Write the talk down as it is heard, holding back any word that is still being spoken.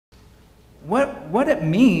what it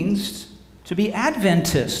means to be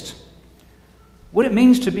Adventist, what it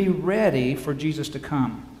means to be ready for Jesus to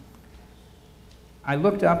come. I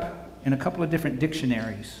looked up in a couple of different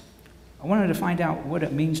dictionaries. I wanted to find out what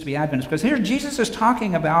it means to be Adventist, because here Jesus is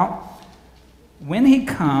talking about when he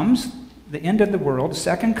comes, the end of the world,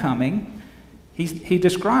 second coming. He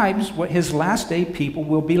describes what his last day people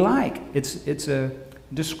will be like. It's a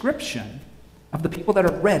description of the people that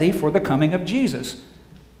are ready for the coming of Jesus.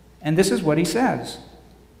 And this is what he says.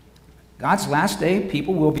 God's last day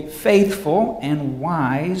people will be faithful and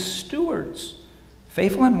wise stewards.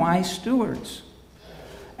 Faithful and wise stewards.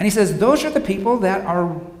 And he says those are the people that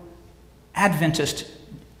are Adventist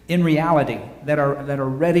in reality, that are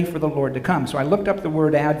ready for the Lord to come. So I looked up the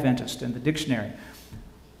word Adventist in the dictionary.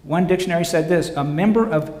 One dictionary said this: a member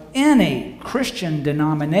of any Christian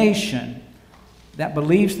denomination that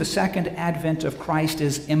believes the second advent of Christ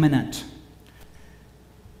is imminent.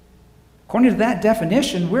 According to that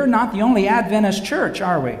definition, we're not the only Adventist church,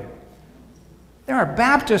 are we? There are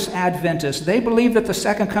Baptist Adventists. They believe that the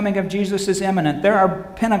second coming of Jesus is imminent. There are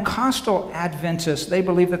Pentecostal Adventists. They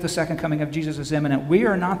believe that the second coming of Jesus is imminent. We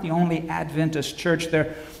are not the only Adventist church. The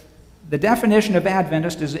definition of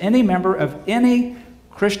Adventist is any member of any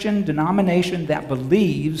Christian denomination that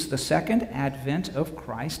believes the second advent of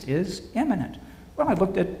Christ is imminent. Well, I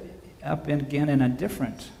looked it up again in a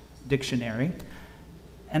different dictionary,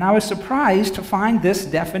 and I was surprised to find this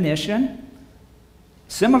definition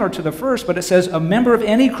similar to the first, but it says a member of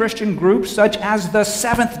any Christian group such as the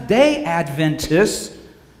Seventh-day Adventists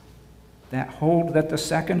that hold that the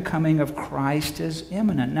second coming of Christ is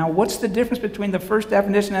imminent. Now, what's the difference between the first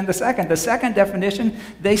definition and the second? The second definition,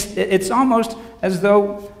 it's almost as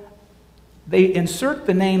though they insert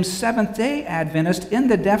the name Seventh-day Adventist in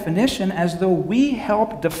the definition as though we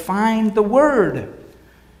help define the word.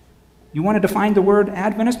 You want to define the word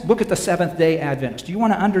Adventist? Look at the Seventh-day Adventist. Do you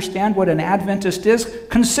want to understand what an Adventist is?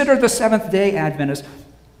 Consider the Seventh-day Adventist.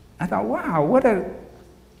 I thought, wow, what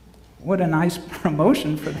a nice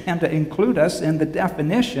promotion for them to include us in the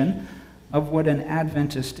definition of what an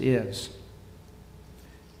Adventist is.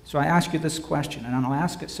 So I ask you this question, and I'll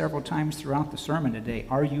ask it several times throughout the sermon today.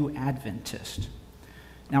 Are you Adventist?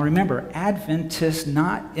 Now remember, Adventist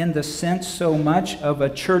not in the sense so much of a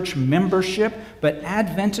church membership, but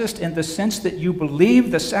Adventist in the sense that you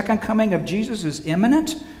believe the second coming of Jesus is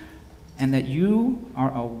imminent and that you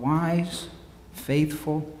are a wise,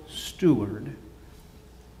 faithful steward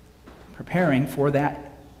preparing for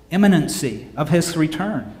that imminency of his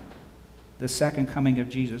return, the second coming of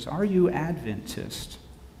Jesus. Are you Adventist?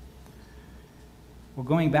 Well,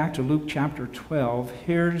 going back to Luke chapter 12,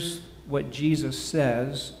 here's what Jesus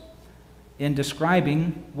says in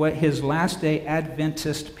describing what his last day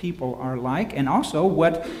Adventist people are like, and also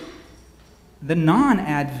what the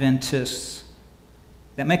non-Adventists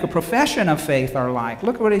that make a profession of faith are like.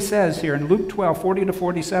 Look at what he says here in Luke 12, 40 to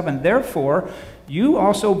 47. Therefore, you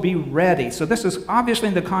also be ready. So this is obviously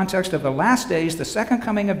in the context of the last days, the second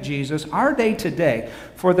coming of Jesus, our day today.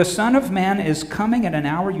 For the Son of Man is coming at an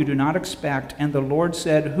hour you do not expect. And the Lord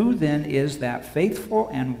said, who then is that faithful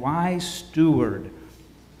and wise steward,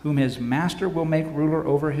 whom his master will make ruler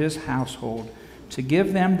over his household, to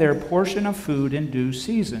give them their portion of food in due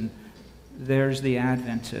season? There's the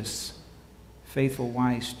Adventists. Faithful,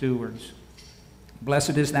 wise stewards.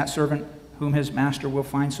 Blessed is that servant whom his master will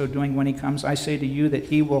find so doing when he comes. I say to you that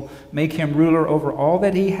he will make him ruler over all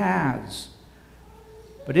that he has.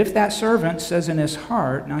 But if that servant says in his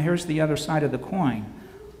heart, now here's the other side of the coin,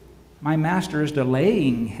 my master is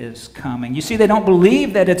delaying his coming. You see, they don't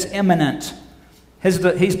believe that it's imminent. He's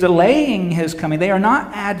delaying his coming. They are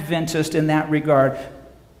not Adventist in that regard.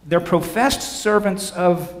 They're professed servants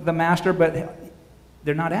of the master, but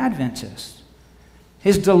they're not Adventists.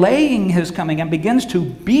 He's delaying his coming and begins to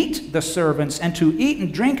beat the servants and to eat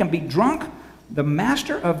and drink and be drunk. The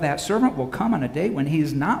master of that servant will come on a day when he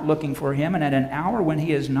is not looking for him and at an hour when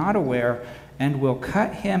he is not aware, and will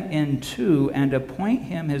cut him in two and appoint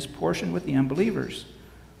him his portion with the unbelievers.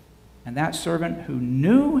 And that servant who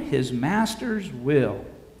knew his master's will.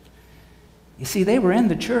 You see, they were in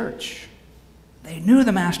the church. They knew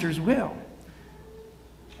the master's will,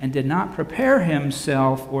 and did not prepare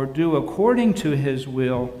himself or do according to his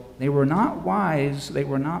will. They were not wise, they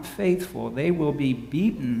were not faithful. They will be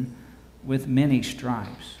beaten with many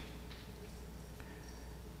stripes.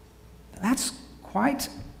 That's quite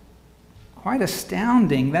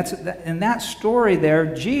astounding. In that story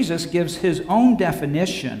there, Jesus gives his own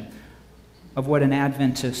definition of what an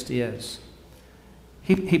Adventist is.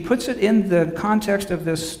 He puts it in the context of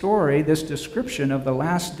this story, this description of the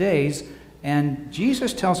last days, And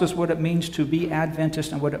Jesus tells us what it means to be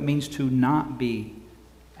Adventist and what it means to not be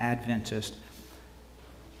Adventist.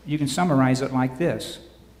 You can summarize it like this.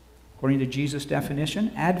 According to Jesus'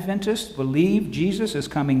 definition, Adventists believe Jesus is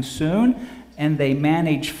coming soon, and they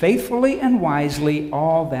manage faithfully and wisely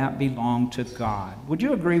all that belong to God. Would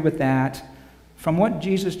you agree with that? From what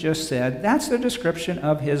Jesus just said, that's the description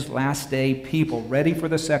of his last day people, ready for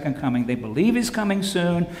the second coming. They believe he's coming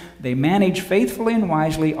soon, they manage faithfully and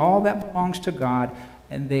wisely all that belongs to God,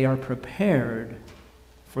 and they are prepared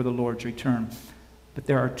for the Lord's return. But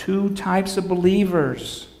there are two types of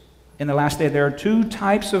believers in the last day. There are two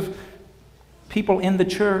types of people in the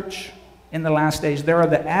church in the last days. There are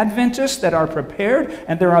the Adventists that are prepared,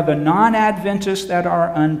 and there are the non-Adventists that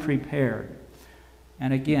are unprepared.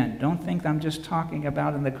 And again, don't think I'm just talking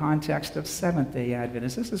about in the context of Seventh-day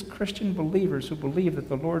Adventists. This is Christian believers who believe that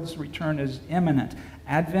the Lord's return is imminent.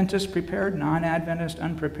 Adventists prepared, non-Adventists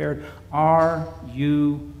unprepared. Are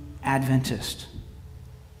you Adventist?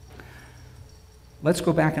 Let's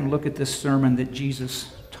go back and look at this sermon that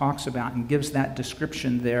Jesus talks about and gives that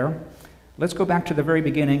description there. Let's go back to the very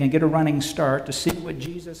beginning and get a running start to see what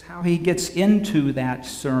Jesus, how he gets into that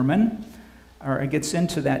sermon, or gets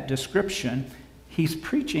into that description. He's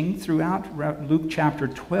preaching throughout Luke chapter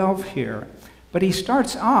 12 here. But he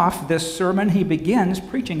starts off this sermon, he begins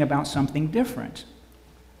preaching about something different.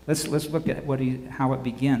 Let's look at how it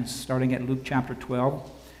begins, starting at Luke chapter 12,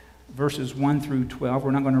 verses 1 through 12.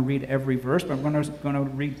 We're not going to read every verse, but we're going to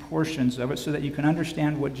read portions of it so that you can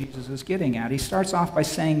understand what Jesus is getting at. He starts off by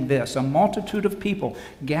saying this: a multitude of people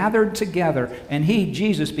gathered together, and he,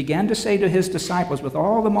 Jesus, began to say to his disciples, with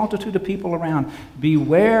all the multitude of people around,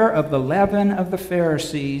 beware of the leaven of the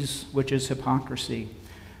Pharisees, which is hypocrisy.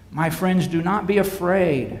 My friends, do not be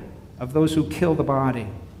afraid of those who kill the body.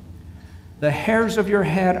 The hairs of your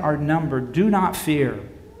head are numbered. Do not fear.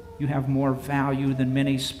 You have more value than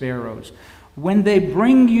many sparrows. When they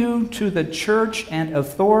bring you to the church and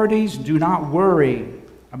authorities, do not worry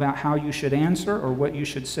about how you should answer or what you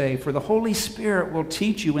should say, for the Holy Spirit will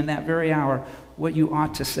teach you in that very hour what you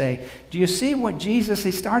ought to say. Do you see what Jesus,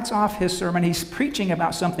 he starts off his sermon, he's preaching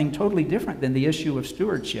about something totally different than the issue of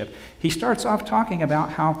stewardship. He starts off talking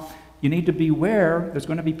about how you need to beware. There's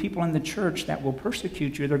going to be people in the church that will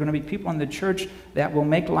persecute you. There are going to be people in the church that will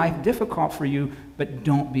make life difficult for you, but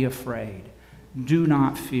don't be afraid. Do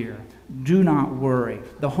not fear. Do not worry.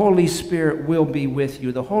 The Holy Spirit will be with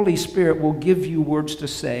you. The Holy Spirit will give you words to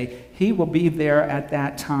say. He will be there at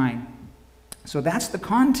that time. So that's the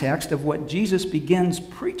context of what Jesus begins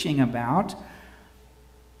preaching about,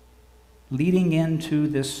 leading into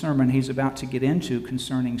this sermon he's about to get into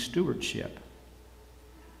concerning stewardship.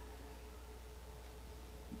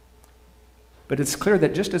 But it's clear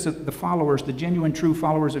that just as the followers, the genuine, true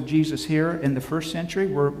followers of Jesus here in the first century,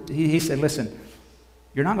 he said, listen,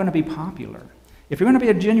 you're not going to be popular. If you're going to be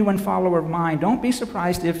a genuine follower of mine, don't be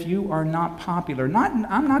surprised if you are not popular.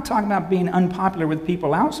 I'm not talking about being unpopular with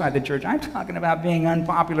people outside the church. I'm talking about being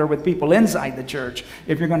unpopular with people inside the church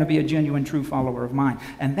if you're going to be a genuine, true follower of mine.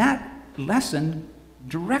 And that lesson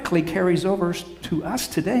directly carries over to us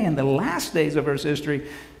today in the last days of Earth's history.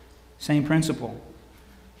 Same principle.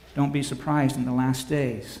 Don't be surprised in the last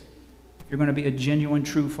days. If you're going to be a genuine,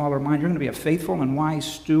 true follower of mine, you're going to be a faithful and wise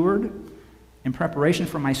steward in preparation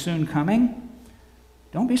for my soon coming.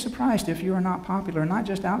 Don't be surprised if you are not popular, not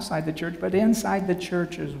just outside the church, but inside the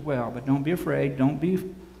church as well. But don't be afraid. Don't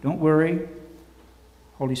worry.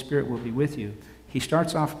 Holy Spirit will be with you. He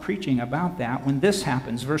starts off preaching about that when this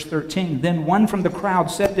happens. Verse 13, then one from the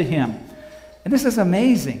crowd said to him, and this is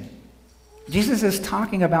amazing. Jesus is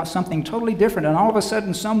talking about something totally different, and all of a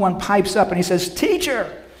sudden someone pipes up and he says,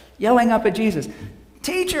 teacher, yelling up at Jesus,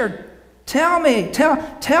 teacher, tell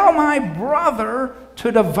my brother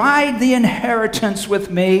to divide the inheritance with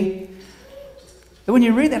me. And when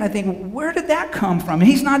you read that, I think, where did that come from?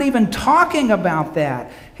 He's not even talking about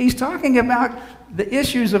that. He's talking about the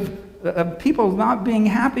issues of people not being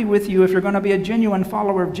happy with you if you're going to be a genuine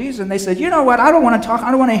follower of Jesus. And they said, you know what, I don't want to talk, I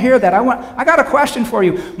don't want to hear that. I got a question for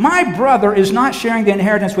you. My brother is not sharing the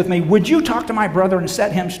inheritance with me. Would you talk to my brother and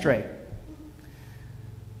set him straight?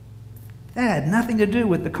 That had nothing to do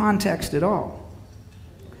with the context at all.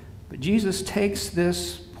 But Jesus takes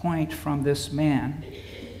this point from this man,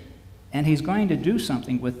 and he's going to do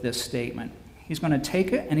something with this statement. He's going to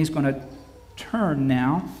take it, and he's going to turn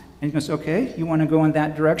now, and he's going to say, okay, you want to go in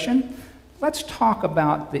that direction? Let's talk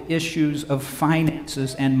about the issues of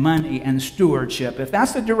finances and money and stewardship. If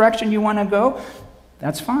that's the direction you want to go,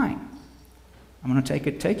 that's fine. I'm going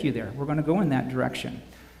to take you there. We're going to go in that direction.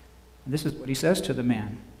 And this is what he says to the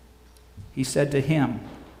man. He said to him,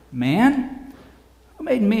 man, Who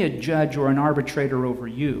made me a judge or an arbitrator over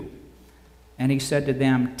you? And he said to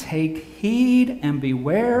them, take heed and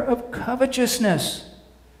beware of covetousness.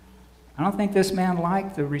 I don't think this man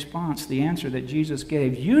liked the response, the answer that Jesus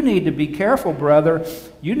gave. You need to be careful, brother.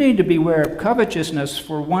 You need to beware of covetousness,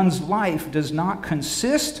 for one's life does not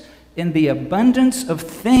consist in the abundance of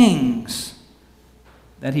things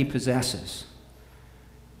that he possesses.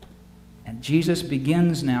 And Jesus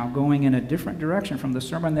begins now going in a different direction from the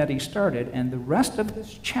sermon that he started. And the rest of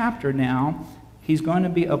this chapter now, he's going to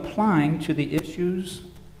be applying to the issues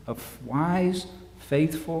of wise,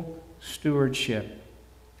 faithful stewardship.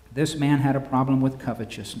 This man had a problem with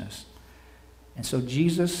covetousness. And so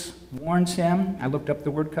Jesus warns him. I looked up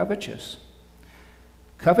the word covetous.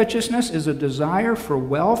 Covetousness is a desire for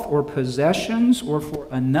wealth or possessions or for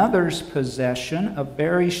another's possession, a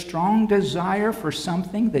very strong desire for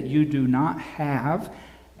something that you do not have,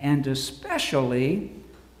 and especially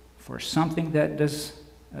for something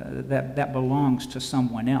that belongs to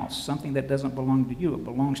someone else, something that doesn't belong to you, it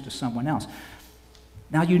belongs to someone else.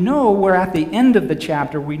 Now, you know, we're at the end of the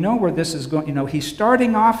chapter. We know where this is going. You know, he's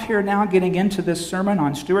starting off here now, getting into this sermon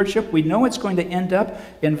on stewardship. We know it's going to end up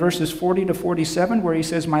in verses 40 to 47, where he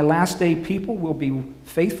says, my last day people will be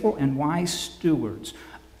faithful and wise stewards.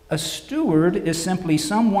 A steward is simply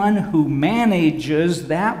someone who manages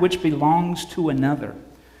that which belongs to another.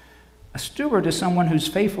 A steward is someone who's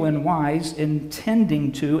faithful and wise in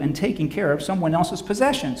tending to and taking care of someone else's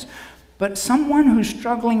possessions. But someone who's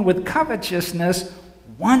struggling with covetousness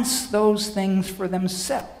wants those things for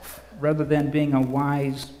themselves rather than being a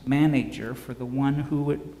wise manager for the one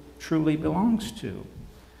who it truly belongs to.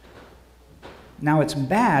 Now, it's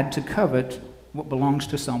bad to covet what belongs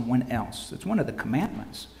to someone else. It's one of the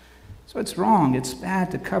commandments. So it's wrong. It's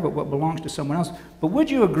bad to covet what belongs to someone else. But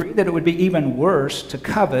would you agree that it would be even worse to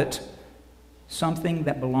covet something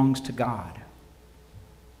that belongs to God?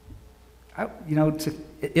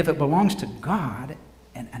 If it belongs to God,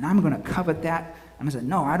 and I'm going to covet that, I'm going to say,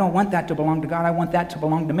 no, I don't want that to belong to God. I want that to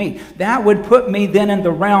belong to me. That would put me then in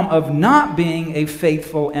the realm of not being a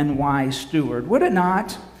faithful and wise steward, would it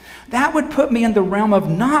not? That would put me in the realm of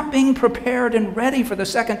not being prepared and ready for the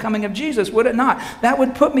second coming of Jesus, would it not? That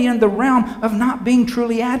would put me in the realm of not being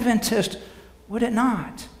truly Adventist, would it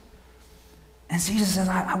not? And Jesus says,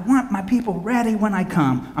 I want my people ready when I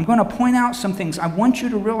come. I'm going to point out some things. I want you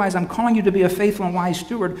to realize I'm calling you to be a faithful and wise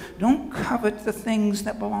steward. Don't covet the things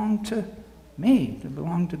that belong to me, that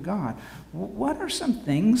belong to God. What are some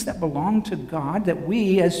things that belong to God that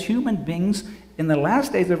we as human beings in the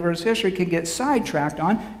last days of Earth's history can get sidetracked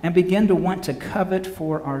on and begin to want to covet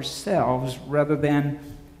for ourselves rather than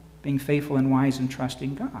being faithful and wise and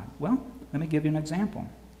trusting God? Well, let me give you an example.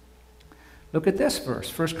 Look at this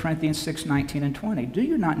verse, 1 Corinthians 6, 19 and 20. Do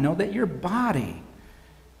you not know that your body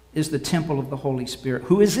is the temple of the Holy Spirit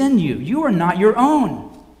who is in you? You are not your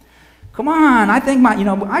own. Come on, I think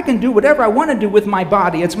I can do whatever I want to do with my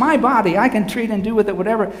body. It's my body. I can treat and do with it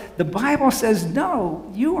whatever. The Bible says,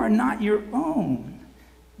 no, you are not your own.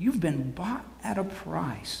 You've been bought at a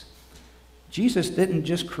price. Jesus didn't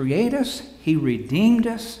just create us. He redeemed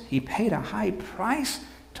us. He paid a high price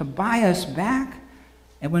to buy us back.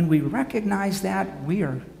 And when we recognize that, we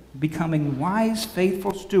are becoming wise,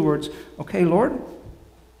 faithful stewards. Okay, Lord,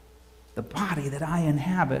 the body that I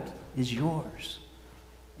inhabit is yours.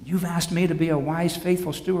 You've asked me to be a wise,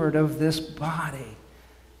 faithful steward of this body.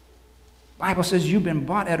 The Bible says you've been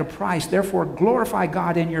bought at a price. Therefore, glorify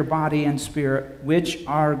God in your body and spirit, which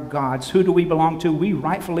are God's. Who do we belong to? We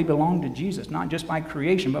rightfully belong to Jesus, not just by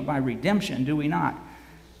creation, but by redemption, do we not?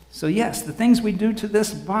 So yes, the things we do to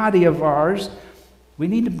this body of ours, we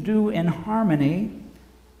need to do in harmony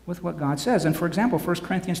with what God says. And for example, 1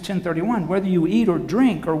 Corinthians 10:31, whether you eat or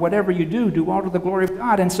drink or whatever you do all to the glory of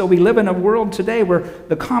God. And so we live in a world today where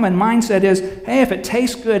the common mindset is, hey, if it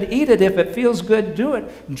tastes good, eat it. If it feels good, do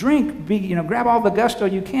it. Drink, grab all the gusto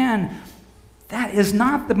you can. That is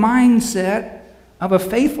not the mindset of a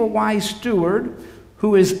faithful, wise steward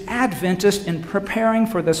who is Adventist in preparing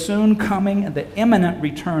for the soon coming and the imminent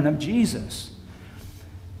return of Jesus.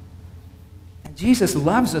 And Jesus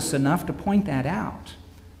loves us enough to point that out.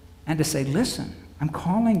 And to say, listen, I'm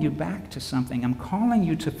calling you back to something. I'm calling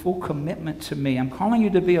you to full commitment to me. I'm calling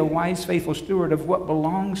you to be a wise, faithful steward of what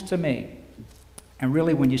belongs to me. And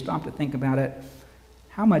really, when you stop to think about it,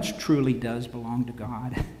 how much truly does belong to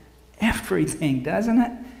God? Everything, doesn't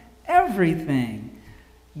it? Everything.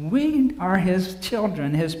 We are his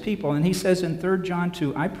children, his people. And he says in 3 John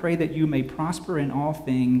 2, I pray that you may prosper in all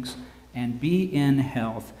things and be in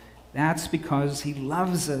health. That's because he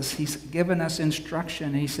loves us. He's given us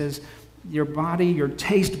instruction. He says, your body, your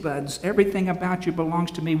taste buds, everything about you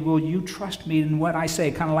belongs to me. Will you trust me in what I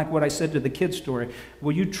say? Kind of like what I said to the kid's story.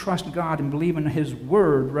 Will you trust God and believe in His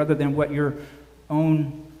word rather than what your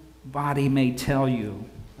own body may tell you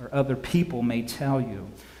or other people may tell you?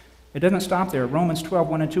 It doesn't stop there. Romans 12,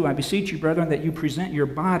 1 and 2. I beseech you, brethren, that you present your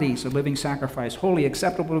bodies a living sacrifice, holy,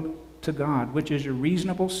 acceptable to God, which is your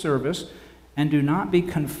reasonable service, and do not be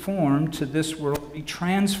conformed to this world, be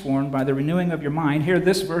transformed by the renewing of your mind. Here,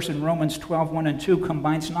 this verse in Romans 12, 1 and 2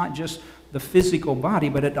 combines not just the physical body,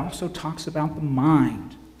 but it also talks about the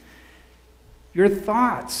mind. Your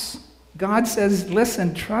thoughts. God says,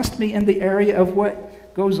 listen, trust me in the area of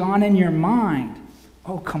what goes on in your mind.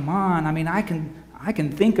 Oh, come on. I mean, I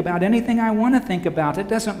can think about anything I want to think about. It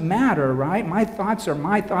doesn't matter, right? My thoughts are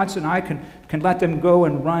my thoughts, and I can let them go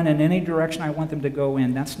and run in any direction I want them to go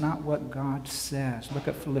in. That's not what God says. Look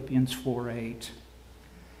at Philippians 4:8.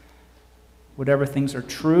 Whatever things are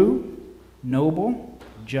true, noble,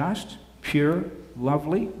 just, pure,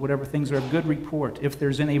 lovely, whatever things are of good report. If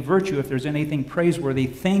there's any virtue, if there's anything praiseworthy,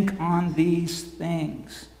 think on these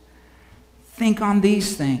things. Think on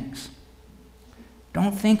these things.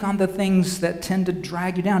 Don't think on the things that tend to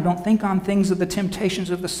drag you down. Don't think on things of the temptations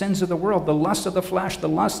of the sins of the world, the lust of the flesh, the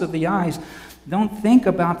lust of the eyes. Don't think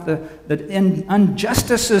about the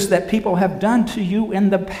injustices that people have done to you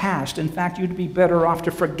in the past. In fact, you'd be better off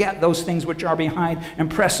to forget those things which are behind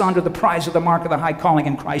and press on to the prize of the mark of the high calling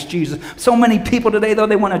in Christ Jesus. So many people today, though,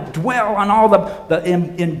 they want to dwell on all the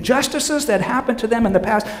injustices that happened to them in the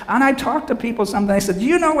past. And I talked to people sometimes, I said,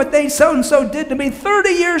 you know what they so-and-so did to me 30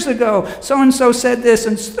 years ago? So-and-so said this,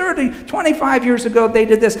 and 25 years ago they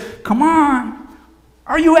did this. Come on.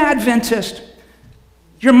 Are you Adventist?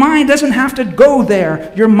 Your mind doesn't have to go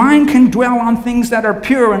there. Your mind can dwell on things that are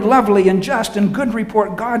pure and lovely and just and good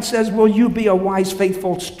report. God says, will you be a wise,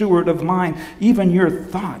 faithful steward of mine? Even your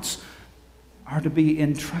thoughts are to be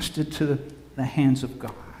entrusted to the hands of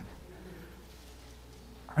God.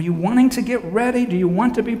 Are you wanting to get ready? Do you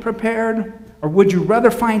want to be prepared? Or would you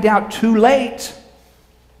rather find out too late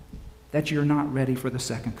that you're not ready for the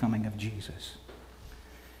second coming of Jesus?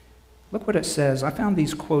 Look what it says. I found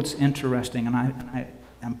these quotes interesting, and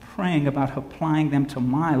I'm praying about applying them to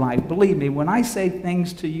my life. Believe me, when I say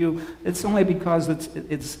things to you, it's only because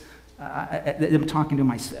I'm talking to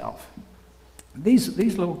myself. These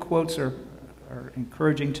little quotes are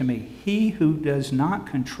encouraging to me. He who does not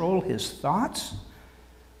control his thoughts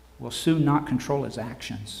will soon not control his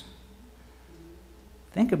actions.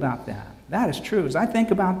 Think about that. That is true. As I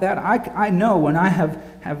think about that, I know when I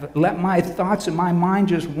have let my thoughts and my mind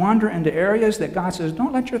just wander into areas that God says,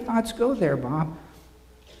 don't let your thoughts go there, Bob.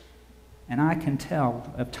 And I can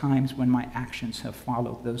tell of times when my actions have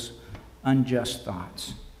followed those unjust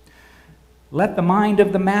thoughts. Let the mind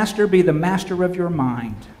of the master be the master of your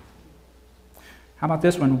mind. How about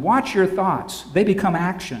this one? Watch your thoughts. They become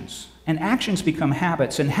actions. And actions become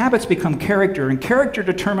habits. And habits become character. And character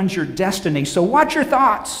determines your destiny. So watch your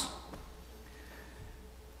thoughts.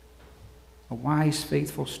 A wise,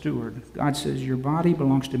 faithful steward. God says, your body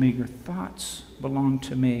belongs to me. Your thoughts belong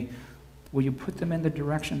to me. Will you put them in the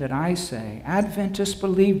direction that I say? Adventists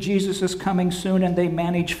believe Jesus is coming soon, and they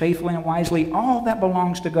manage faithfully and wisely all that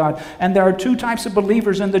belongs to God. And there are two types of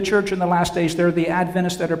believers in the church in the last days. There are the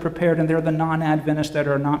Adventists that are prepared, and there are the non-Adventists that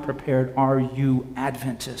are not prepared. Are you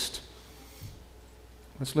Adventist?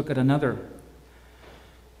 Let's look at another.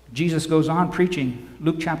 Jesus goes on preaching,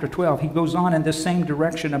 Luke chapter 12. He goes on in this same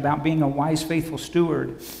direction about being a wise, faithful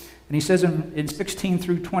steward. And he says in 16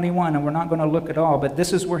 through 21, and we're not going to look at all, but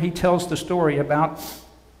this is where he tells the story about,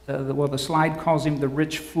 the slide calls him the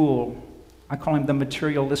rich fool. I call him the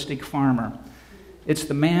materialistic farmer. It's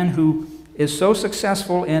the man who is so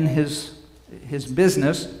successful in his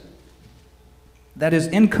business that his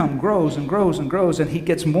income grows and grows and grows, and he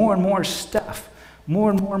gets more and more stuff,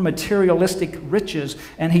 more and more materialistic riches,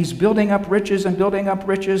 and he's building up riches and building up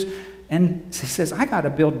riches. And he says, I got to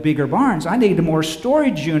build bigger barns. I need more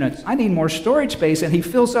storage units. I need more storage space. And he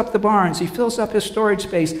fills up the barns. He fills up his storage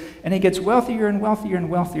space. And he gets wealthier and wealthier and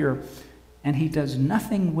wealthier. And he does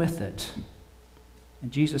nothing with it.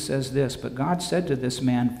 And Jesus says this, but God said to this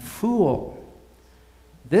man, fool,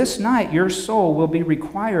 this night your soul will be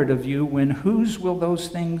required of you. When whose will those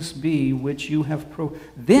things be which you have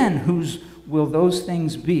then whose will those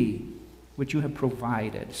things be which you have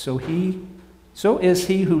provided? So is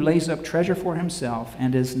he who lays up treasure for himself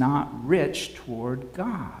and is not rich toward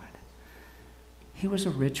God. He was a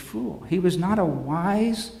rich fool. He was not a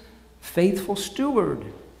wise, faithful steward.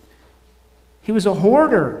 He was a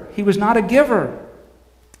hoarder. He was not a giver.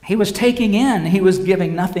 He was taking in. He was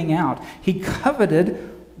giving nothing out. He coveted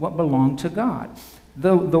what belonged to God.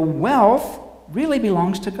 The wealth really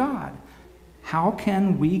belongs to God. How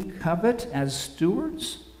can we covet as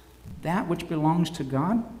stewards that which belongs to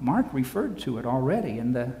God? Mark referred to it already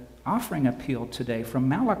in the offering appeal today from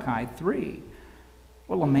Malachi 3.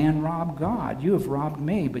 Will a man rob God? You have robbed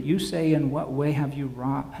me. But you say, in what way have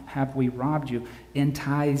we robbed you? In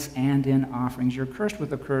tithes and in offerings. You're cursed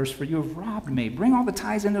with a curse, for you have robbed me. Bring all the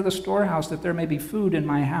tithes into the storehouse, that there may be food in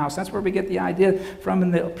my house. That's where we get the idea from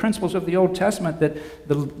in the principles of the Old Testament, that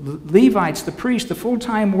the Levites, the priests, the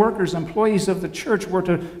full-time workers, employees of the church were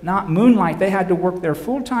to not moonlight. They had to work their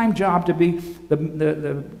full-time job to be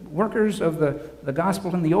the workers of the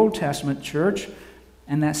gospel in the Old Testament church.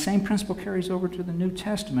 And that same principle carries over to the New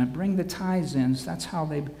Testament. Bring the tithes in. That's how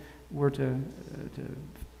they were to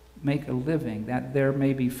make a living, that there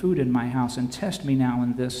may be food in my house. And test me now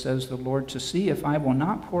in this, says the Lord, to see if I will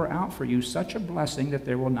not pour out for you such a blessing that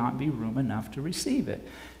there will not be room enough to receive it.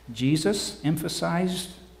 Jesus emphasized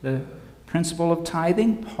the principle of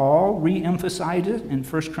tithing. Paul re-emphasized it in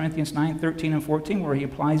 1 Corinthians 9, 13, and 14, where he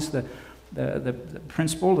applies the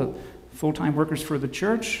principle of full-time workers for the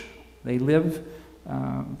church. They live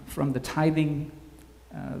from the tithing,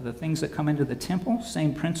 the things that come into the temple,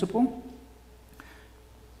 same principle.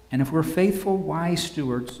 And if we're faithful, wise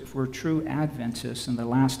stewards, if we're true Adventists in the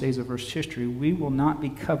last days of Earth's history, we will not be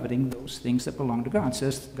coveting those things that belong to God.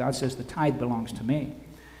 God says the tithe belongs to me.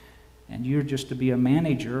 And you're just to be a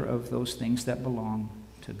manager of those things that belong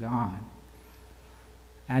to God.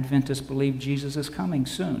 Adventists believe Jesus is coming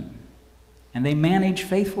soon. And they manage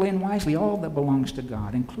faithfully and wisely all that belongs to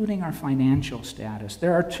God, including our financial status.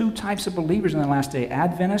 There are two types of believers in the last day: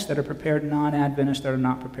 Adventists that are prepared, non-Adventists that are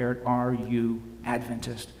not prepared. Are you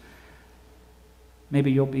Adventist?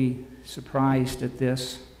 Maybe you'll be surprised at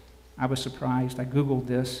this. I was surprised. I Googled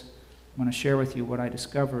this. I want to share with you what I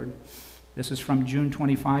discovered. This is from June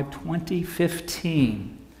 25,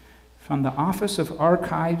 2015. From the Office of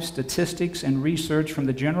Archives, Statistics, and Research from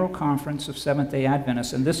the General Conference of Seventh-day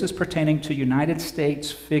Adventists, and this is pertaining to United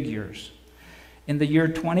States figures. In the year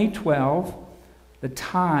 2012, the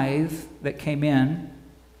tithe that came in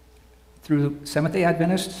through Seventh-day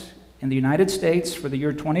Adventists in the United States for the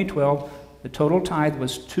year 2012, the total tithe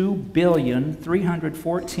was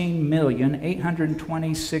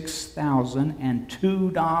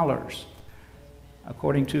 $2,314,826,002,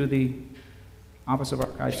 according to the Office of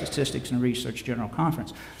Archives, Statistics, and Research General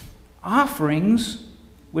Conference. Offerings,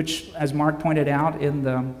 which, as Mark pointed out in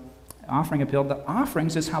the offering appeal, the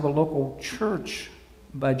offerings is how the local church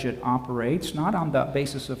budget operates, not on the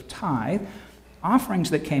basis of tithe. Offerings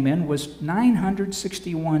that came in was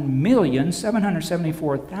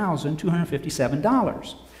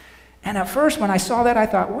 $961,774,257. And at first, when I saw that, I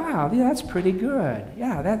thought, wow, yeah, that's pretty good.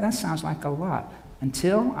 Yeah, that sounds like a lot.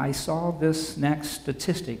 Until I saw this next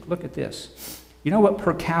statistic. Look at this. You know what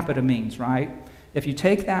per capita means, right? If you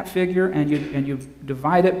take that figure and you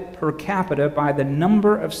divide it per capita by the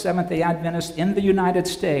number of Seventh-day Adventists in the United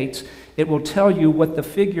States, it will tell you what the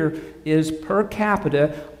figure is per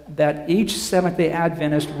capita that each Seventh-day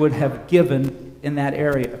Adventist would have given in that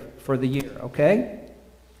area for the year, okay?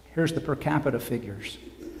 Here's the per capita figures.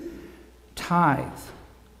 Tithe,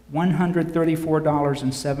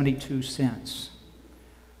 $134.72.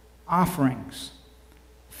 Offerings,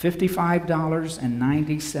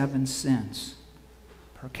 $55.97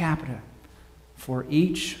 per capita for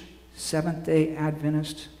each Seventh-day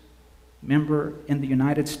Adventist member in the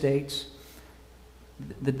United States.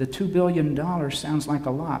 The $2 billion sounds like a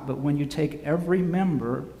lot, but when you take every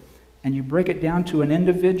member and you break it down to an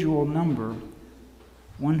individual number,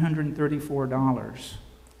 $134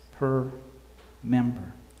 per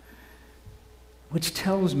member, which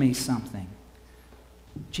tells me something.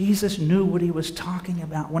 Jesus knew what he was talking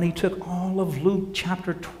about when he took all of Luke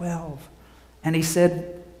chapter 12 and he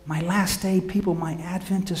said, my last day people, my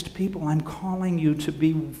Adventist people, I'm calling you to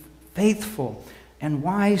be faithful and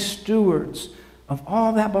wise stewards of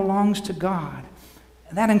all that belongs to God.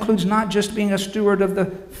 And that includes not just being a steward of the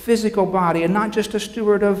physical body and not just a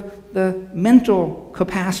steward of the mental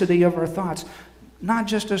capacity of our thoughts, not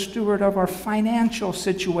just a steward of our financial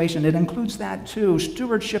situation. It includes that too.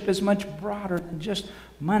 Stewardship is much broader than just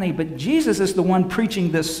money. But Jesus is the one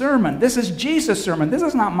preaching this sermon. This is Jesus' sermon. This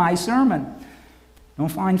is not my sermon. Don't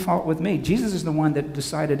find fault with me. Jesus is the one that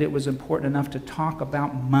decided it was important enough to talk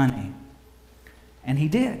about money. And he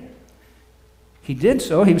did. He did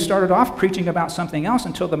so. He started off preaching about something else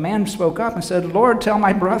until the man spoke up and said, Lord, tell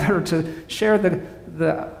my brother to share the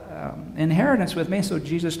inheritance with me. So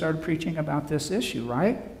Jesus started preaching about this issue,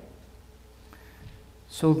 right?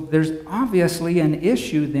 So there's obviously an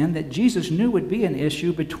issue then that Jesus knew would be an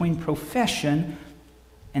issue between profession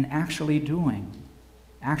and actually doing.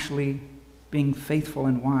 actually being faithful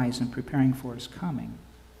and wise and preparing for his coming.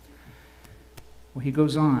 Well, he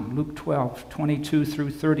goes on, Luke 12, 22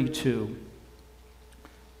 through 32.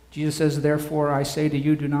 Jesus says, "Therefore I say to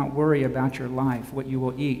you, do not worry about your life, what you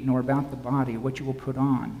will eat, nor about the body, what you will put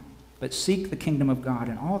on. But seek the kingdom of God,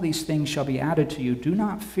 and all these things shall be added to you. Do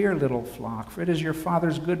not fear, little flock, for it is your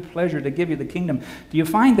Father's good pleasure to give you the kingdom." Do you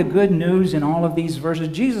find the good news in all of these verses?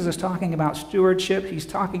 Jesus is talking about stewardship. He's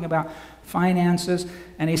talking about finances.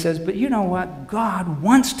 And he says, but you know what? God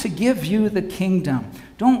wants to give you the kingdom.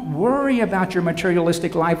 Don't worry about your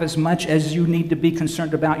materialistic life as much as you need to be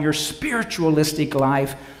concerned about your spiritualistic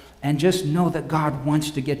life. And just know that God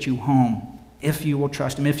wants to get you home, if you will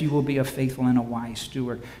trust him, if you will be a faithful and a wise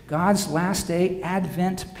steward. God's last day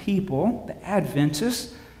Advent people, the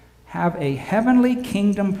Adventists, have a heavenly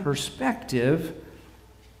kingdom perspective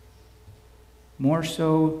more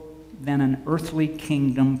so than an earthly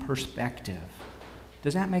kingdom perspective.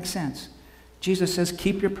 Does that make sense? Jesus says,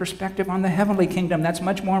 keep your perspective on the heavenly kingdom. That's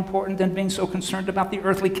much more important than being so concerned about the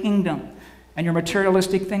earthly kingdom and your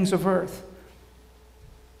materialistic things of earth.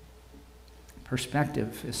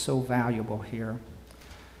 Perspective is so valuable here.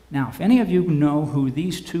 Now, if any of you know who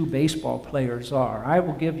these two baseball players are, I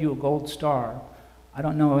will give you a gold star. I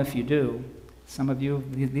don't know if you do. Some of you,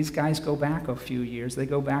 these guys go back a few years. They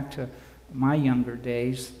go back to my younger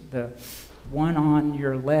days. The one on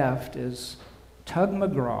your left is Tug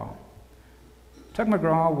McGraw. Tug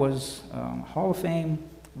McGraw was a Hall of Fame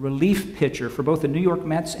relief pitcher for both the New York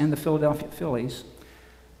Mets and the Philadelphia Phillies.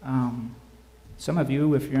 Some of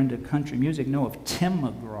you, if you're into country music, know of Tim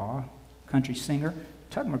McGraw, country singer.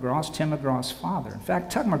 Tug McGraw is Tim McGraw's father. In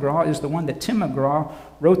fact, Tug McGraw is the one that Tim McGraw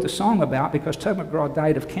wrote the song about because Tug McGraw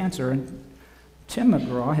died of cancer, and Tim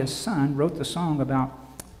McGraw, his son, wrote the song about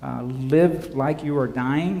Live Like You Are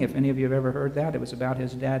Dying. If any of you have ever heard that, it was about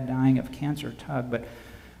his dad dying of cancer, Tug. But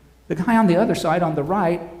the guy on the other side, on the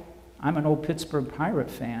right, I'm an old Pittsburgh Pirate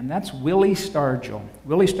fan. That's Willie Stargell.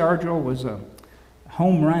 Willie Stargell was a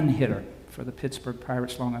home run hitter for the Pittsburgh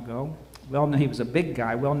Pirates long ago. He was a big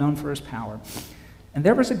guy, well known for his power. And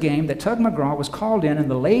there was a game that Tug McGraw was called in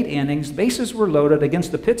the late innings. Bases were loaded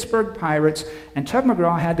against the Pittsburgh Pirates, and Tug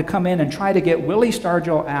McGraw had to come in and try to get Willie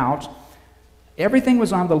Stargell out. Everything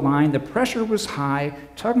was on the line. The pressure was high.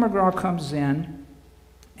 Tug McGraw comes in,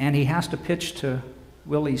 and he has to pitch to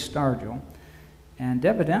Willie Stargell. And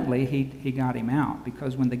evidently, he got him out,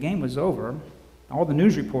 because when the game was over, all the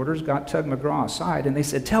news reporters got Tug McGraw aside, and they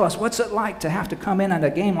said, tell us, what's it like to have to come in on a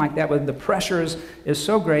game like that when the pressure is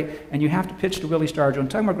so great, and you have to pitch to Willie Stargell?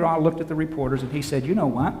 And Tug McGraw looked at the reporters, and he said, you know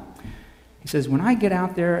what? He says, when I get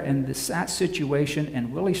out there in that situation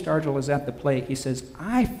and Willie Stargell is at the plate, he says,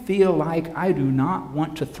 I feel like I do not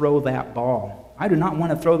want to throw that ball. I do not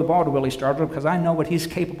want to throw the ball to Willie Stargell because I know what he's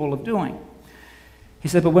capable of doing. He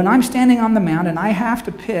said, but when I'm standing on the mound and I have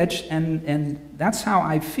to pitch, and that's how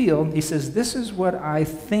I feel, he says, this is what I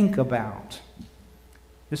think about.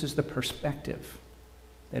 This is the perspective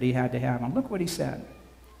that he had to have. And look what he said.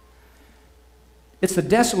 It's the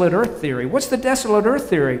desolate earth theory. What's the desolate earth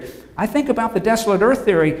theory? I think about the desolate earth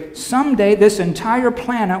theory. Someday this entire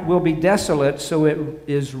planet will be desolate, so it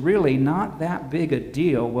is really not that big a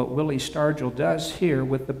deal what Willie Stargell does here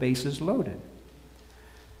with the bases loaded.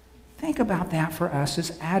 Think about that for us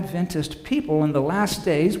as Adventist people in the last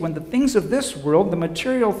days, when the things of this world, the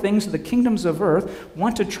material things of the kingdoms of earth,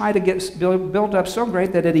 want to try to get built up so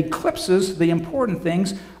great that it eclipses the important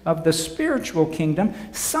things of the spiritual kingdom.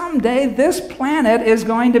 Someday this planet is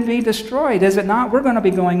going to be destroyed, is it not? We're going to be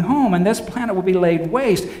going home, and this planet will be laid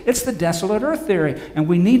waste. It's the desolate earth theory, and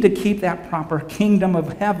we need to keep that proper kingdom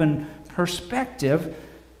of heaven perspective.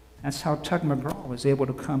 That's how Tug McGraw was able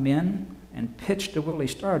to come in and pitch to Willie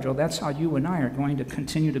Stargell. That's how you and I are going to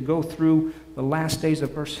continue to go through the last days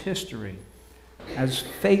of Earth's history as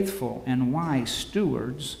faithful and wise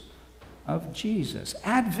stewards of Jesus.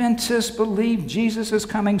 Adventists believe Jesus is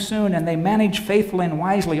coming soon, and they manage faithfully and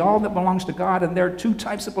wisely all that belongs to God. And there are two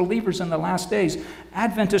types of believers in the last days: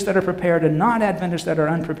 Adventists that are prepared and not Adventists that are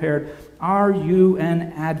unprepared. Are you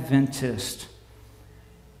an Adventist?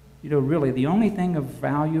 You know, really, the only thing of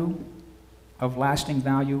value, of lasting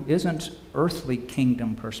value, isn't earthly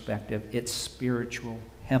kingdom perspective. It's spiritual,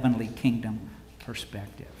 heavenly kingdom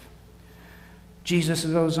perspective. Jesus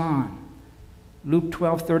goes on. Luke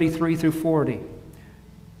 12:33 through 40.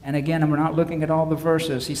 And again, we're not looking at all the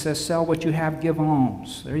verses. He says, sell what you have, give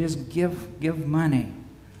alms. There he is, give money.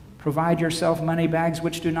 Provide yourself money bags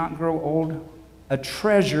which do not grow old, a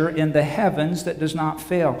treasure in the heavens that does not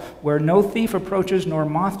fail, where no thief approaches nor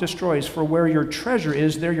moth destroys. For where your treasure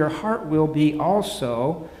is, there your heart will be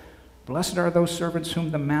also. Blessed are those servants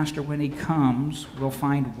whom the master, when he comes, will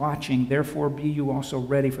find watching. Therefore be you also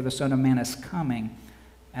ready, for the Son of Man is coming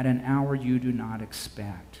at an hour you do not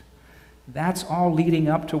expect. That's all leading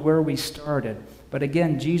up to where we started. But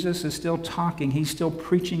again, Jesus is still talking. He's still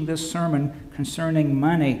preaching this sermon concerning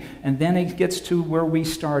money. And then he gets to where we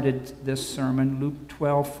started this sermon, Luke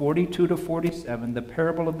 12, 42 to 47, the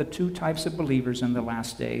parable of the two types of believers in the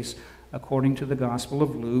last days, according to the Gospel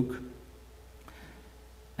of Luke.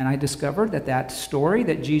 And I discovered that story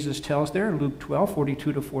that Jesus tells there, Luke 12,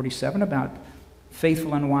 42 to 47, about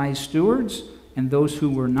faithful and wise stewards and those who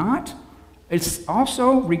were not, it's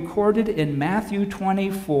also recorded in Matthew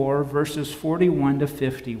 24, verses 44 to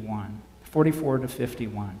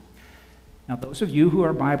 51. Now, those of you who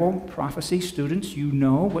are Bible prophecy students, you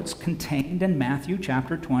know what's contained in Matthew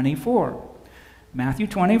chapter 24. Matthew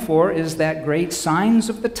 24 is that great signs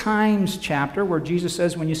of the times chapter where Jesus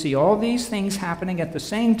says, when you see all these things happening at the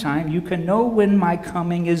same time, you can know when my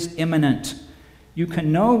coming is imminent. You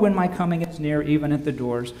can know when my coming is near, even at the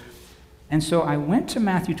doors. And so I went to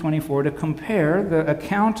Matthew 24 to compare the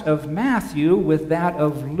account of Matthew with that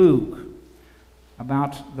of Luke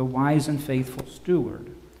about the wise and faithful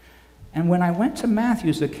steward. And when I went to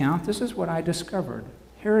Matthew's account, this is what I discovered.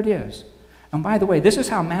 Here it is. And by the way, this is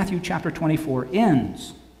how Matthew chapter 24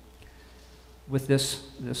 ends, with this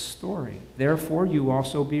story. Therefore you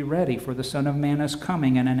also be ready, for the Son of Man is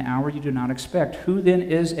coming in an hour you do not expect. Who then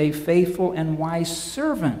is a faithful and wise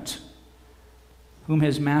servant, whom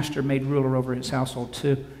his master made ruler over his household,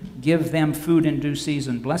 to give them food in due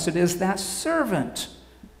season? Blessed is that servant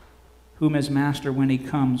whom his master, when he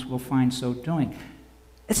comes, will find so doing.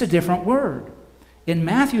 It's a different word. In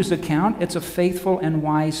Matthew's account, it's a faithful and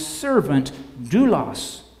wise servant,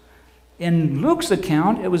 doulos. In Luke's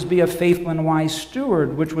account, it was be a faithful and wise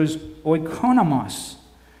steward, which was oikonomos.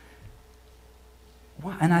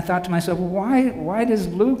 And I thought to myself, why does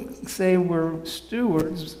Luke say we're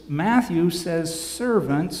stewards? Matthew says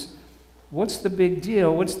servants. What's the big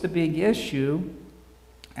deal? What's the big issue?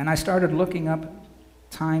 And I started looking up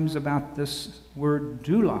times about this word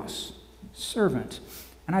doulos, servant.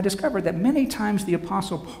 And I discovered that many times the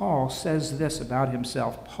Apostle Paul says this about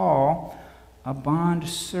himself. Paul, a bond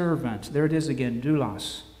servant. There it is again,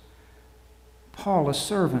 doulos. Paul, a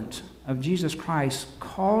servant of Jesus Christ,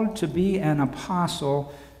 called to be an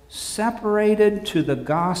apostle, separated to the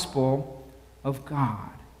gospel of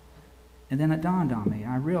God. And then it dawned on me.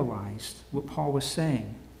 I realized what Paul was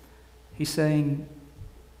saying. He's saying,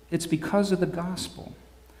 it's because of the gospel.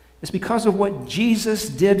 It's because of what Jesus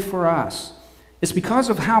did for us. It's because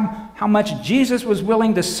of how much Jesus was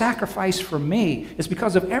willing to sacrifice for me. It's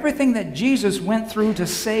because of everything that Jesus went through to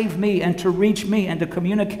save me and to reach me and to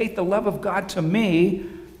communicate the love of God to me.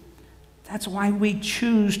 That's why we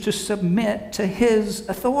choose to submit to his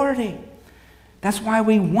authority. That's why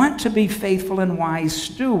we want to be faithful and wise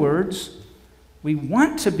stewards. We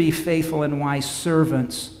want to be faithful and wise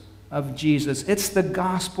servants of Jesus. It's the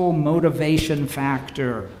gospel motivation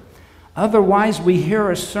factor. Otherwise, we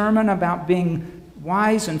hear a sermon about being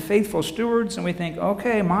wise and faithful stewards, and we think,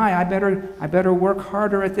 okay, I better work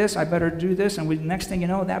harder at this, I better do this, and next thing you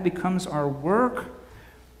know, that becomes our work.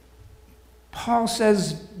 Paul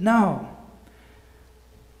says, no.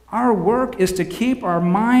 Our work is to keep our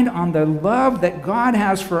mind on the love that God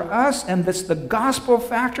has for us, and that's the gospel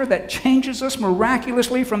factor that changes us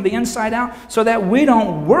miraculously from the inside out, so that we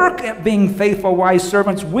don't work at being faithful, wise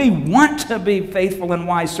servants. We want to be faithful and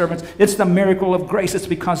wise servants. It's the miracle of grace. It's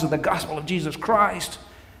because of the gospel of Jesus Christ.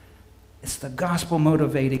 It's the gospel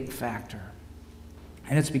motivating factor.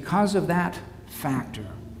 And it's because of that factor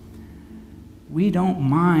we don't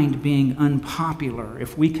mind being unpopular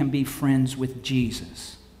if we can be friends with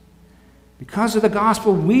Jesus. Because of the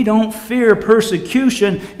gospel, we don't fear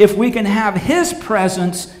persecution if we can have his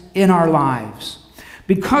presence in our lives.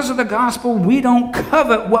 Because of the gospel, we don't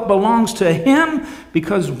covet what belongs to him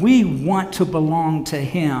because we want to belong to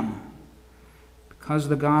him. Because of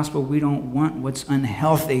the gospel, we don't want what's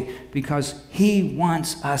unhealthy because he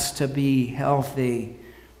wants us to be healthy.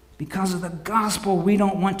 Because of the gospel, we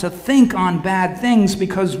don't want to think on bad things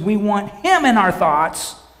because we want him in our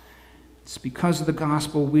thoughts. It's because of the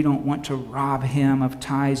gospel we don't want to rob him of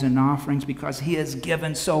tithes and offerings because he has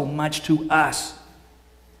given so much to us.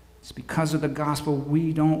 It's because of the gospel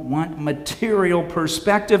we don't want material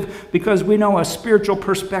perspective because we know a spiritual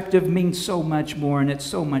perspective means so much more and it's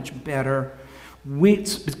so much better.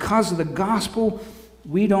 It's because of the gospel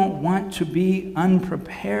we don't want to be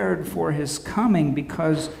unprepared for his coming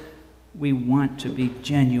because we want to be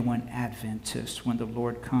genuine Adventists when the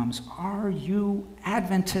Lord comes. Are you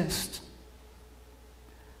Adventist?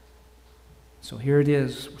 So here it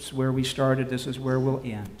is. It's where we started. This is where we'll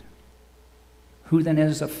end. Who then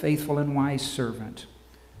is a faithful and wise servant,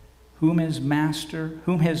 whom his master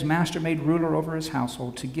made ruler over his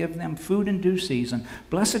household, to give them food in due season?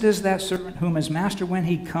 Blessed is that servant whom his master, when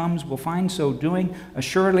he comes, will find so doing.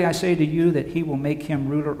 Assuredly, I say to you that he will make him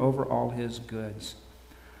ruler over all his goods.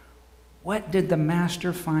 What did the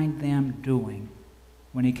master find them doing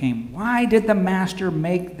when he came? Why did the master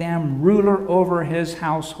make them ruler over his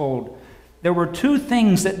household? There were two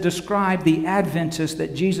things that describe the Adventists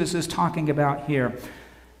that Jesus is talking about here.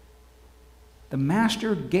 The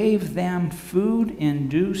master gave them food in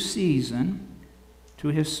due season to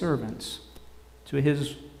his servants, to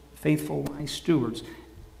his faithful wise stewards.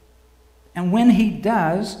 And when he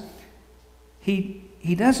does, he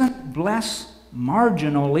doesn't bless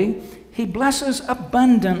marginally, he blesses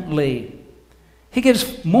abundantly. He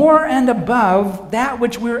gives more and above that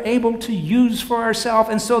which we're able to use for ourselves,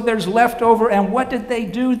 and so there's left over. And what did they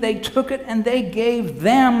do? They took it and they gave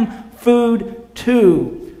them food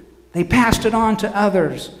too. They passed it on to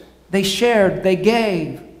others. They shared, they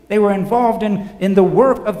gave. They were involved in the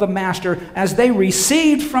work of the master. As they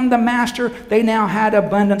received from the master, they now had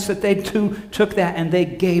abundance, that they too took that and they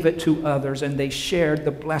gave it to others, and they shared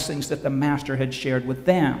the blessings that the master had shared with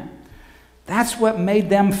them. That's what made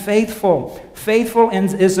them faithful. Faithful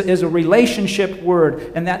is a relationship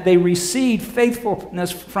word, and that they received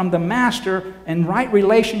faithfulness from the master and right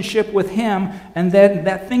relationship with him. And then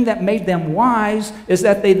that thing that made them wise is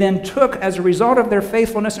that they then took, as a result of their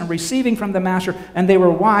faithfulness and receiving from the master, and they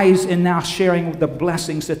were wise in now sharing the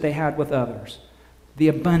blessings that they had with others, the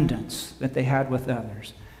abundance that they had with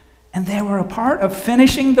others. And they were a part of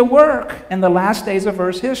finishing the work in the last days of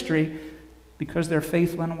Earth's history. Because they're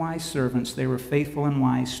faithful and wise servants, they were faithful and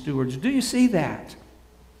wise stewards. Do you see that?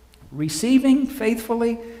 Receiving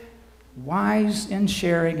faithfully, wise in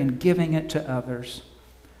sharing and giving it to others.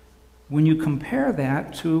 When you compare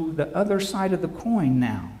that to the other side of the coin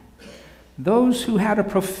now, those who had a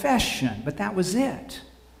profession, but that was it.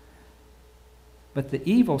 But the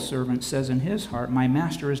evil servant says in his heart, my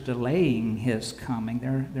master is delaying his coming.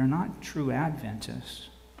 They're not true Adventists.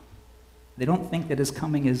 They don't think that his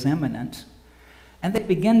coming is imminent. And they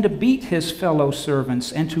begin to beat his fellow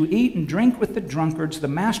servants and to eat and drink with the drunkards. The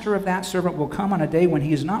master of that servant will come on a day when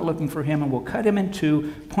he is not looking for him, and will cut him in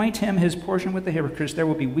two, point him his portion with the hypocrites. There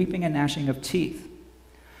will be weeping and gnashing of teeth.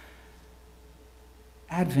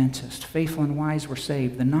 Adventists, faithful and wise, were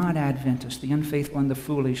saved. The non-Adventists, the unfaithful and the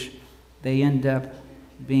foolish, they end up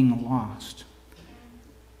being lost.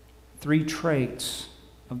 Three traits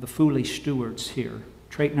of the foolish stewards here.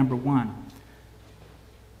 Trait number one,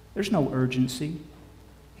 there's no urgency.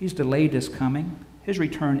 He's delayed his coming. His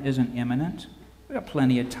return isn't imminent. We've got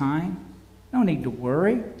plenty of time. No need to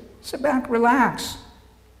worry. Sit back, relax.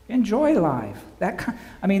 Enjoy life. That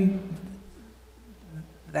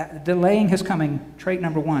delaying his coming, trait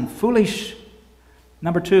number one. Foolish,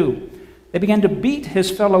 number two. They began to beat his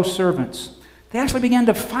fellow servants. They actually began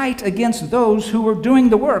to fight against those who were doing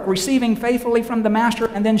the work, receiving faithfully from the master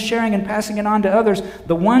and then sharing and passing it on to others.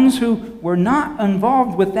 The ones who were not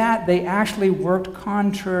involved with that, they actually worked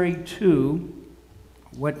contrary to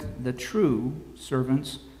what the true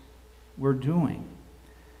servants were doing.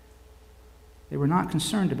 They were not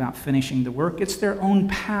concerned about finishing the work. It's their own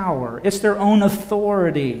power. It's their own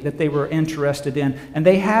authority that they were interested in. And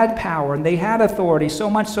they had power and they had authority, so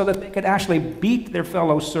much so that they could actually beat their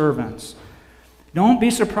fellow servants. Don't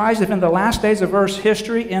be surprised if in the last days of Earth's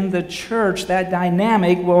history in the church that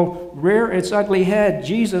dynamic will rear its ugly head.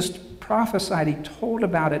 Jesus prophesied, he told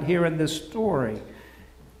about it here in this story.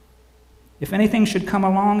 If anything should come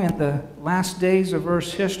along in the last days of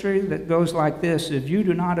Earth's history that goes like this, if you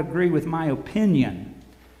do not agree with my opinion,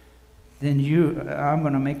 then I'm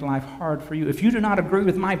going to make life hard for you. If you do not agree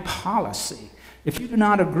with my policy, if you do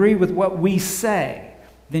not agree with what we say,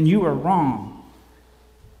 then you are wrong.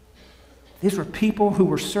 These were people who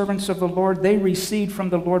were servants of the Lord. They received from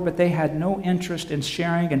the Lord, but they had no interest in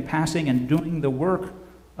sharing and passing and doing the work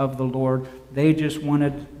of the Lord. They just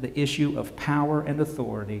wanted the issue of power and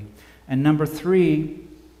authority. And number three,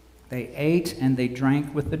 they ate and they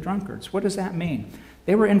drank with the drunkards. What does that mean?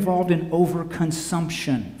 They were involved in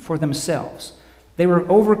overconsumption for themselves. They were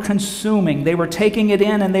over-consuming. They were taking it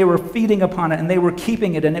in and they were feeding upon it and they were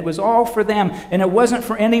keeping it, and it was all for them and it wasn't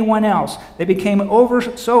for anyone else. They became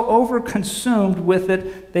so over-consumed with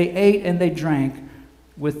it, they ate and they drank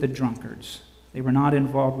with the drunkards. They were not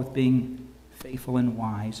involved with being faithful and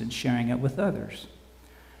wise and sharing it with others.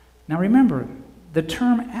 Now remember, the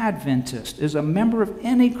term Adventist is a member of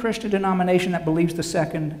any Christian denomination that believes the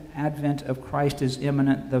second advent of Christ is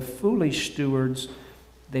imminent. The foolish stewards,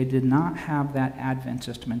 They did not have that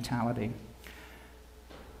Adventist mentality.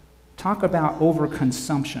 Talk about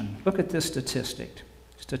overconsumption. Look at this statistic.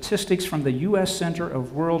 Statistics from the U.S. Center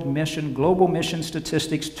of World Mission, Global Mission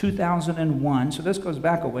Statistics, 2001. So this goes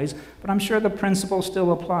back a ways, but I'm sure the principle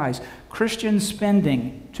still applies. Christian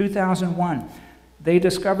spending, 2001. They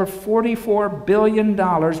discovered $44 billion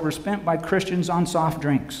were spent by Christians on soft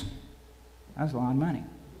drinks. That's a lot of money.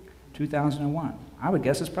 2001. I would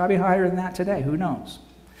guess it's probably higher than that today. Who knows?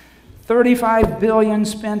 $35 billion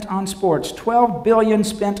spent on sports. $12 billion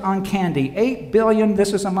spent on candy. $8 billion,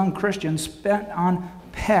 this is among Christians, spent on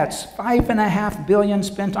pets. $5.5 billion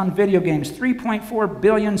spent on video games. $3.4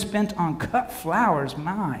 billion spent on cut flowers.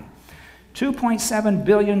 My. $2.7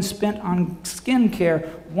 billion spent on skincare.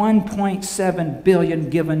 $1.7 billion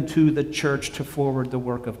given to the church to forward the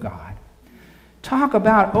work of God. Talk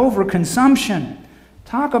about overconsumption.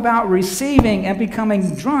 Talk about receiving and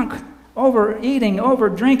becoming drunk, overeating,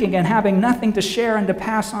 overdrinking, and having nothing to share and to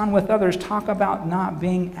pass on with others. Talk about not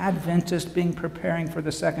being Adventist, being preparing for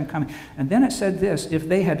the second coming. And then it said this: if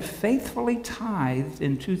they had faithfully tithed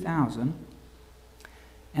in 2000,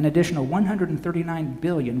 an additional $139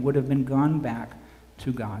 billion would have been gone back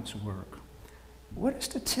to God's work. What a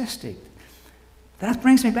statistic. That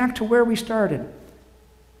brings me back to where we started.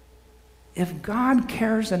 If God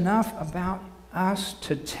cares enough about us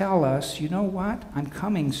to tell us, you know what, I'm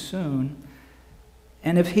coming soon,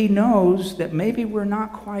 and if he knows that maybe we're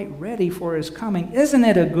not quite ready for his coming, isn't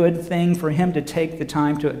it a good thing for him to take the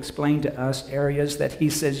time to explain to us areas that he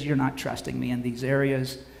says, you're not trusting me in these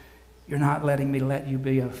areas, you're not letting me let you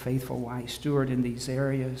be a faithful, wise steward in these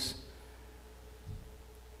areas?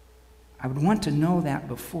 I would want to know that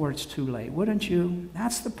before it's too late, wouldn't you?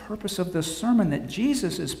 That's the purpose of the sermon that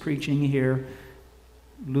Jesus is preaching here,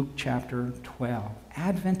 Luke chapter 12.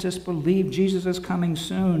 Adventists believe Jesus is coming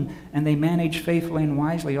soon, and they manage faithfully and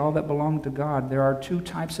wisely all that belong to God. There are two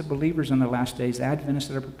types of believers in the last days: Adventists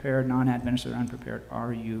that are prepared, non-Adventists that are unprepared.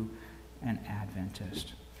 Are you an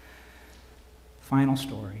Adventist? Final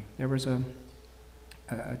story. There was a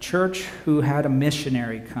church who had a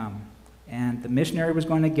missionary come, and the missionary was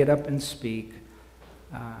going to get up and speak,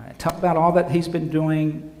 talk about all that he's been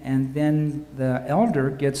doing, and then the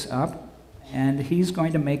elder gets up and he's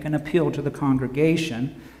going to make an appeal to the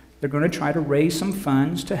congregation. They're going to try to raise some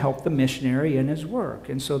funds to help the missionary in his work.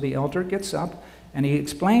 And so the elder gets up and he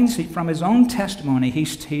explains from his own testimony. He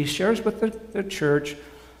shares with the church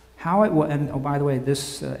how it was. And oh, by the way,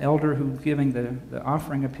 this elder who's giving the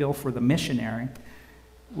offering appeal for the missionary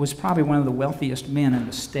was probably one of the wealthiest men in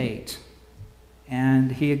the state.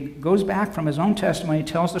 And he goes back from his own testimony,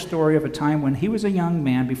 tells the story of a time when he was a young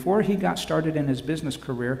man, before he got started in his business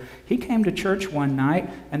career. He came to church one night,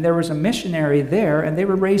 and there was a missionary there, and they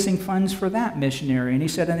were raising funds for that missionary. And he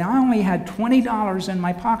said, and I only had $20 in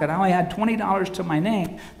my pocket. I only had $20 to my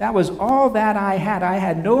name. That was all that I had. I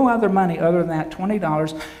had no other money other than that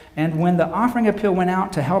 $20. And when the offering appeal went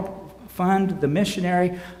out to help fund the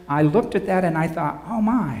missionary, I looked at that and I thought, oh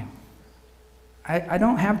my, I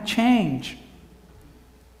don't have change.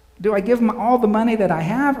 Do I give him all the money that I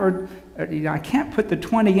have, or I can't put the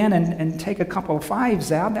 20 in and take a couple of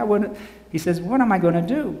fives out? That would. He says, what am I going to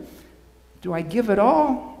do? Do I give it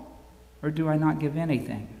all, or do I not give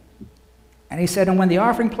anything? And he said, and when the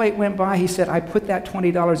offering plate went by, he said, I put that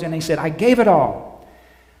 $20 in. He said, I gave it all.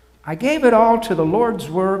 I gave it all to the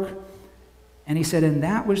Lord's work. And he said, and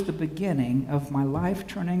that was the beginning of my life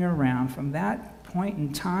turning around. From that point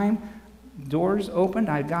in time, doors opened,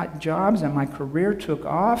 I got jobs, and my career took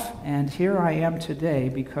off, and here I am today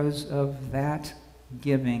because of that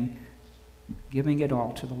giving it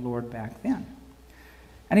all to the Lord back then.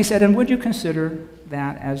 And he said, and would you consider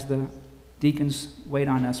that as the deacons wait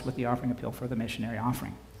on us with the offering appeal for the missionary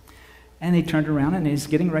offering? And he turned around, and he's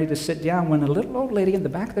getting ready to sit down when a little old lady in the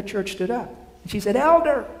back of the church stood up. And she said,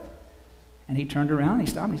 Elder! And he turned around, and he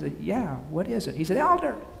stopped, and he said, yeah, what is it? He said,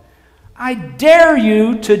 Elder, I dare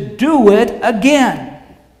you to do it again.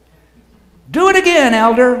 Do it again,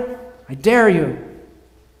 Elder. I dare you.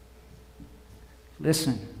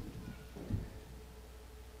 Listen,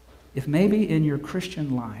 if maybe in your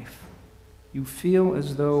Christian life you feel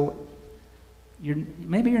as though you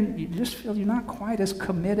just feel you're not quite as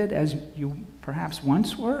committed as you perhaps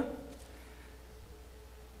once were,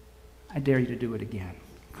 I dare you to do it again.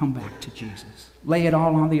 Come back to Jesus. Lay it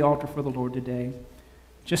all on the altar for the Lord today.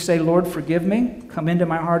 Just say, Lord, forgive me. Come into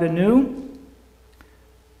my heart anew.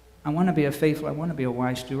 I want to be a faithful, I want to be a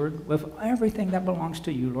wise steward with everything that belongs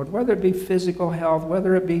to you, Lord, whether it be physical health,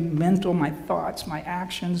 whether it be mental, my thoughts, my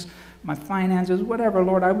actions, my finances, whatever,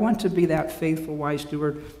 Lord, I want to be that faithful, wise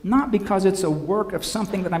steward, not because it's a work of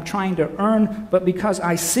something that I'm trying to earn, but because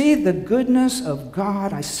I see the goodness of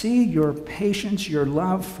God. I see your patience, your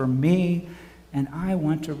love for me, and I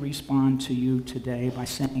want to respond to you today by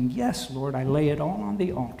saying, yes, Lord, I lay it all on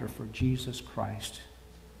the altar for Jesus Christ.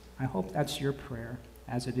 I hope that's your prayer,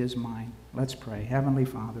 as it is mine. Let's pray. Heavenly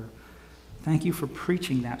Father, thank you for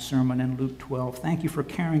preaching that sermon in Luke 12. Thank you for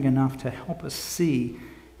caring enough to help us see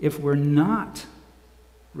if we're not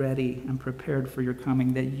ready and prepared for your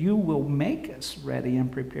coming, that you will make us ready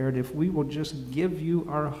and prepared if we will just give you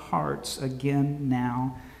our hearts again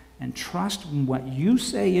now and trust in what you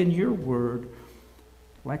say in your word.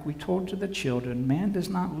 Like we told to the children, man does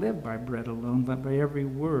not live by bread alone, but by every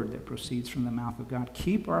word that proceeds from the mouth of God.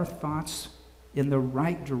 Keep our thoughts in the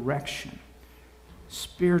right direction.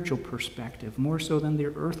 Spiritual perspective, more so than the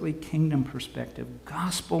earthly kingdom perspective.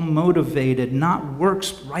 Gospel motivated, not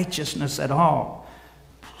works righteousness at all.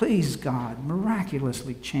 Please, God,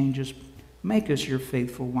 miraculously change us. Make us your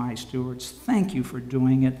faithful, wise stewards. Thank you for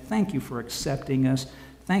doing it. Thank you for accepting us.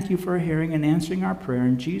 Thank you for hearing and answering our prayer.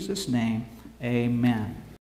 In Jesus' name, amen.